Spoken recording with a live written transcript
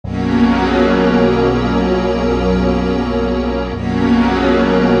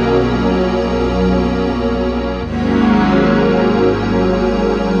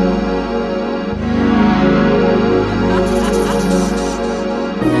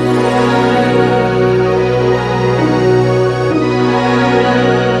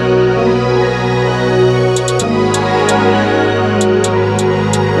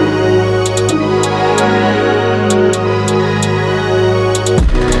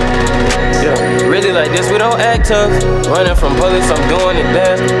this, we don't act tough. Running from police, I'm doing it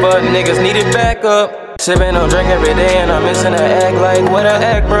fast, but niggas need it back up. Sippin' on drink every day and I'm missing her act like what I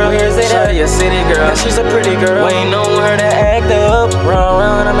act, bro. Where's it at? Your city girl, yeah, she's a pretty girl. Waiting on her to act up.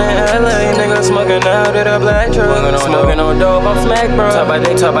 Round, I'm in LA, nigga smoking out at a black truck. Smoking on dope, I'm smacked, bro.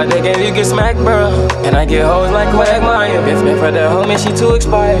 Top by day, and you get smacked, bro. And I get hoes like Quagmire. If for that homie, she too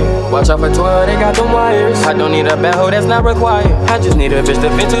expired. Watch out for 12, they got them wires. I don't need a bad hoe, that's not required. I just need a bitch to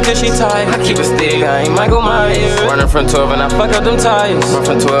vent to till she tired. I keep a stick, I ain't Michael Myers. Running from 12 and I fuck up them tires. Run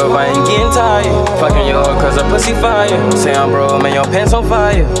from 12, I ain't getting tired. Fucking your hoe cause a pussy fire. Say I'm bro, man, your pants on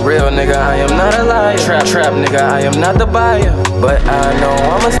fire. Real nigga, I am not a liar. Trap nigga, I am not the buyer. But I know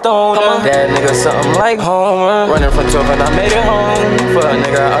I'm a stoner. That nigga something like Homer. Running from 12 and I made it home. For a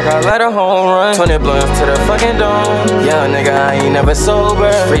nigga, I got let a home run. 20 blunts to the fucking dome. Yeah, nigga, I ain't never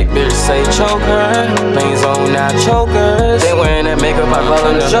sober. Freak bitch say choker. Things on not chokers. They wearing that makeup, I call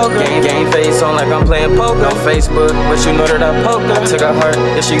them the Joker. Game face on like I'm playing poker. On Facebook, but you know that I poke her. I took her heart,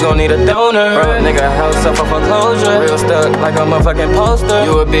 if she gon' need a donor. Bro, nigga, house up for foreclosure. Real stuck like a motherfucking poster.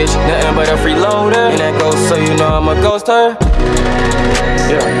 You a bitch, nothing but a freeloader. And that ghost, so you know I'm a ghost her.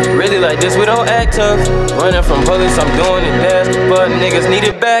 Yeah, really like this, we don't act tough. Running from police, I'm doing it fast, but niggas need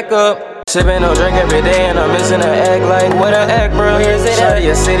it back up. Sippin' on drink every day and I'm missing her act like what I act, bro. Where's it at?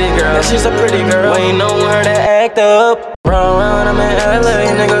 Your city girl, yeah, she's a pretty girl. Waiting on her to act up. Round, I'm in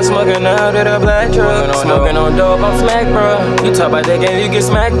LA, nigga smoking out at a black truck. Smoking on dope, I'm smacked, bro. You talk about that game, you get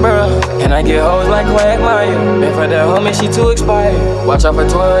smacked, bro. And I get hoes like Quagmire. If for that homie, she too expired. Watch out for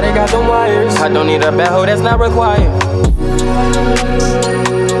 12, they got them wires. I don't need a bad hoe, that's not required.